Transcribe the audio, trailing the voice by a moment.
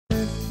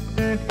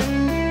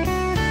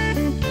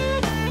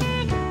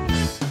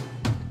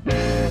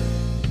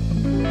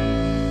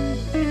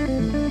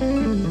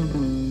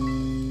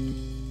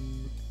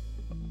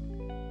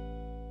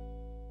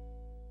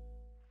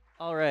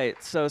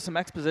So some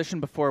exposition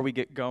before we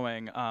get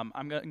going.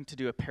 I'm going to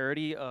do a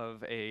parody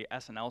of a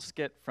SNL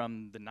skit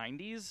from the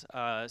 90s.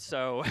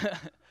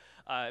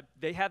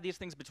 They had these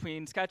things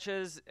between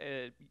sketches.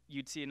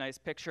 You'd see a nice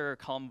picture, a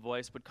calm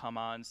voice would come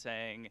on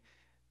saying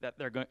that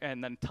they're going,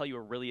 and then tell you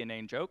a really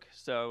inane joke.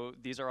 So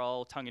these are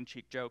all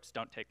tongue-in-cheek jokes.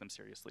 Don't take them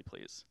seriously,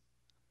 please.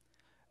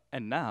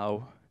 And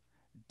now,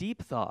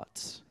 Deep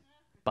Thoughts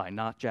by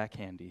Not Jack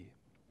Handey.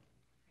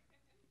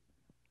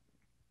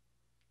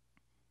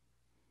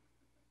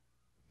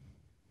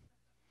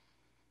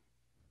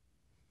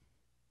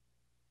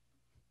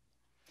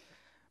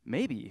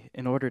 Maybe,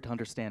 in order to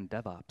understand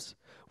DevOps,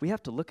 we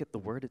have to look at the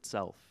word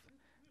itself.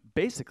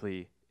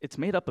 Basically, it's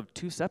made up of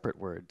two separate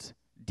words,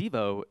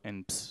 Devo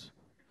and Ps.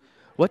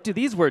 What do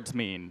these words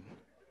mean?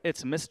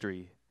 It's a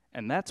mystery,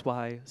 and that's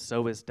why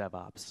so is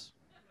DevOps.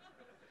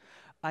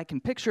 I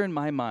can picture in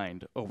my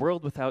mind a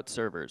world without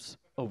servers,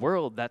 a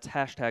world that's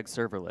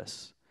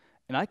 #serverless,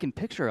 and I can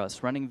picture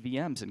us running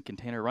VMs and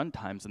container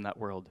runtimes in that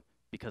world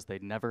because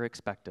they'd never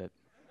expect it.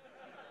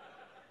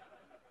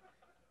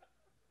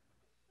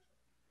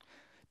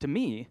 To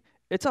me,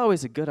 it's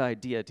always a good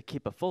idea to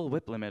keep a full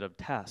WIP limit of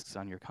tasks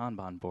on your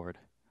Kanban board.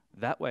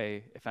 That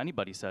way, if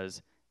anybody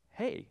says,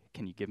 hey,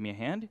 can you give me a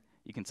hand?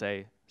 You can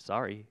say,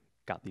 sorry,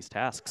 got these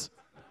tasks.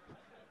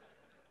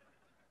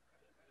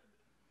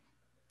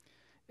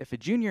 If a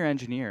junior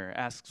engineer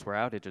asks where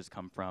outages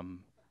come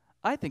from,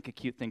 I think a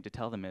cute thing to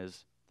tell them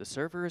is, the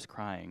server is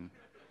crying.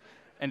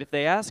 And if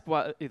they ask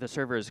why the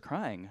server is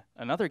crying,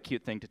 another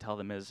cute thing to tell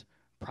them is,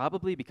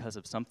 probably because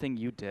of something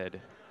you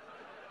did.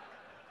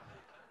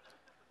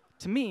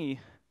 To me,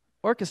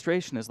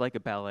 orchestration is like a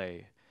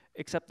ballet,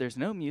 except there's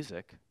no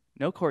music,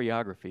 no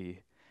choreography,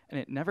 and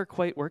it never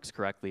quite works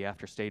correctly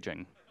after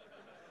staging.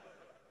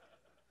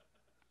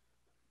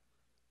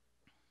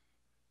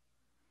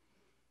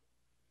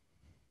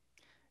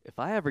 If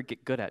I ever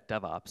get good at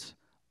DevOps,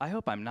 I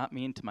hope I'm not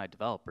mean to my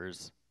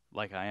developers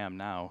like I am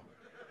now.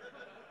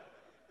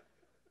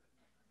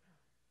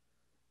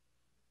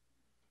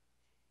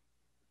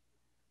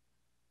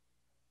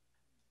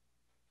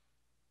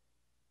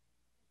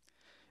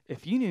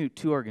 If you knew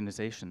two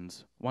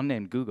organizations, one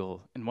named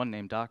Google and one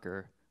named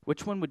Docker,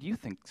 which one would you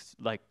think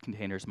liked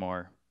containers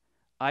more?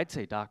 I'd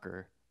say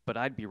Docker, but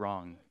I'd be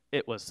wrong.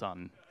 It was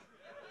Sun.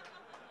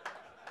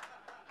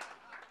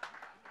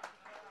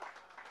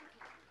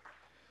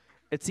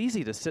 It's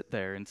easy to sit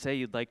there and say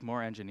you'd like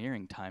more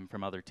engineering time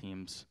from other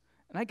teams.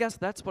 And I guess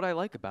that's what I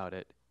like about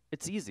it.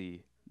 It's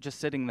easy, just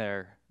sitting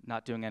there,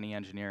 not doing any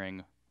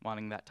engineering,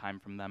 wanting that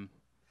time from them.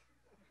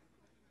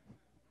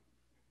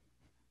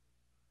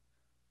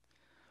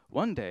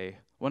 One day,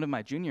 one of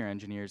my junior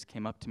engineers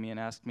came up to me and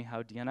asked me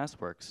how DNS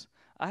works.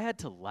 I had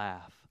to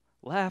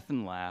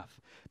laugh,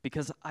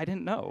 because I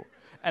didn't know.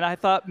 And I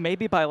thought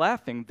maybe by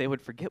laughing, they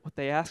would forget what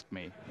they asked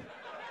me.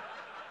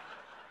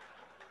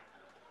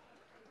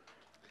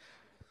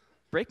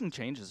 Breaking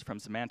changes from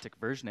semantic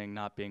versioning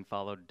not being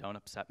followed don't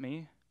upset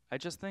me. I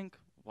just think,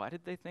 why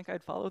did they think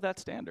I'd follow that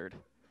standard?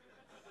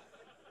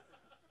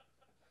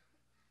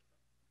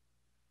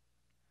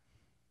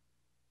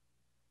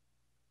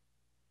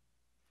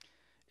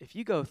 If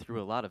you go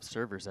through a lot of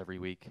servers every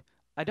week,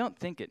 I don't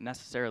think it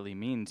necessarily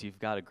means you've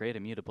got a great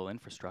immutable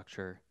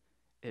infrastructure.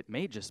 It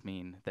may just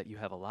mean that you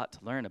have a lot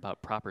to learn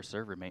about proper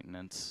server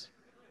maintenance.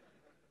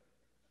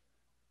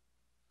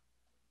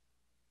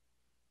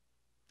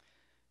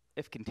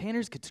 If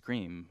containers could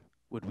scream,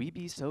 would we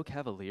be so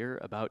cavalier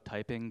about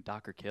typing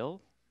Docker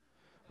kill?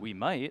 We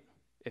might,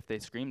 if they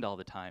screamed all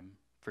the time,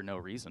 for no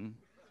reason.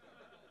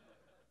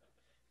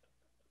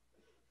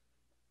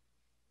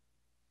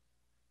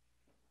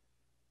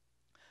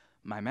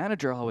 My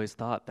manager always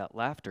thought that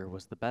laughter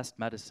was the best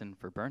medicine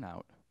for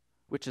burnout,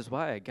 which is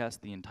why I guess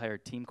the entire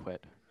team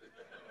quit.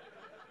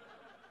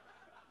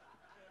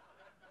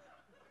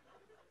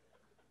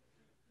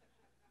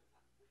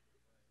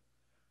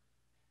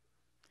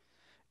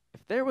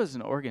 If there was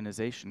an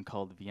organization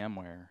called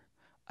VMware,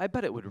 I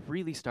bet it would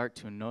really start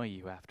to annoy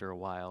you after a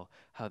while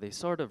how they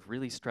sort of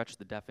really stretch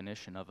the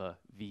definition of a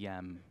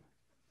VM.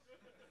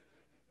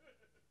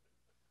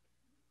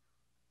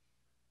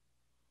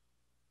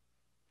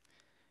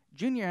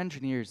 Junior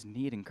engineers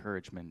need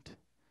encouragement.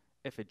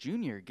 If a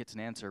junior gets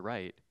an answer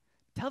right,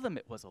 tell them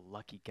it was a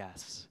lucky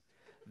guess.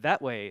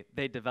 That way,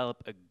 they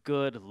develop a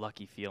good,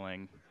 lucky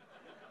feeling.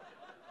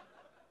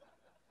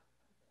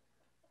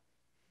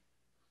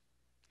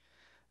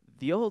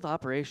 The old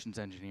operations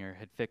engineer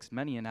had fixed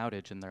many an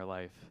outage in their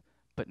life,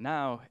 but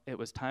now it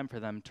was time for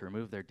them to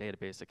remove their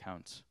database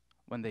accounts.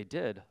 When they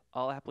did,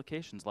 all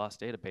applications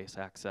lost database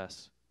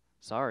access.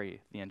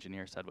 Sorry, the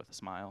engineer said with a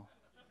smile.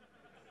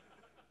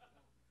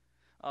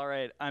 All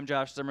right, I'm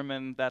Josh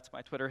Zimmerman. That's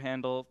my Twitter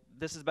handle.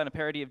 This has been a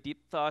parody of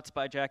Deep Thoughts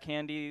by Jack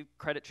Handey.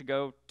 Credit should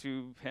go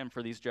to him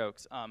for these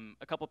jokes.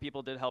 A couple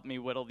people did help me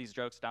whittle these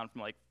jokes down from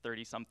like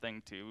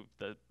 30-something to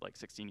the like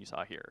 16 you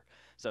saw here.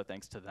 So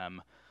thanks to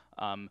them.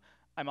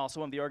 I'm also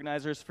one of the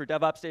organizers for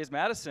DevOps Days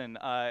Madison.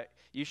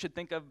 You should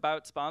think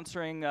about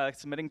sponsoring,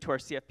 submitting to our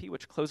CFP,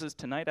 which closes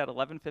tonight at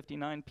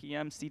 11:59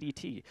 p.m.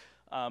 CDT,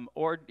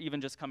 or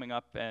even just coming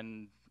up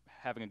and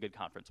having a good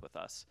conference with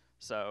us.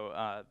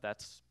 So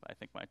that's, I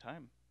think, my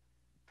time.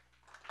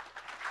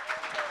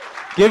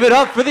 Give it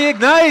up for the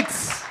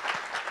Ignites!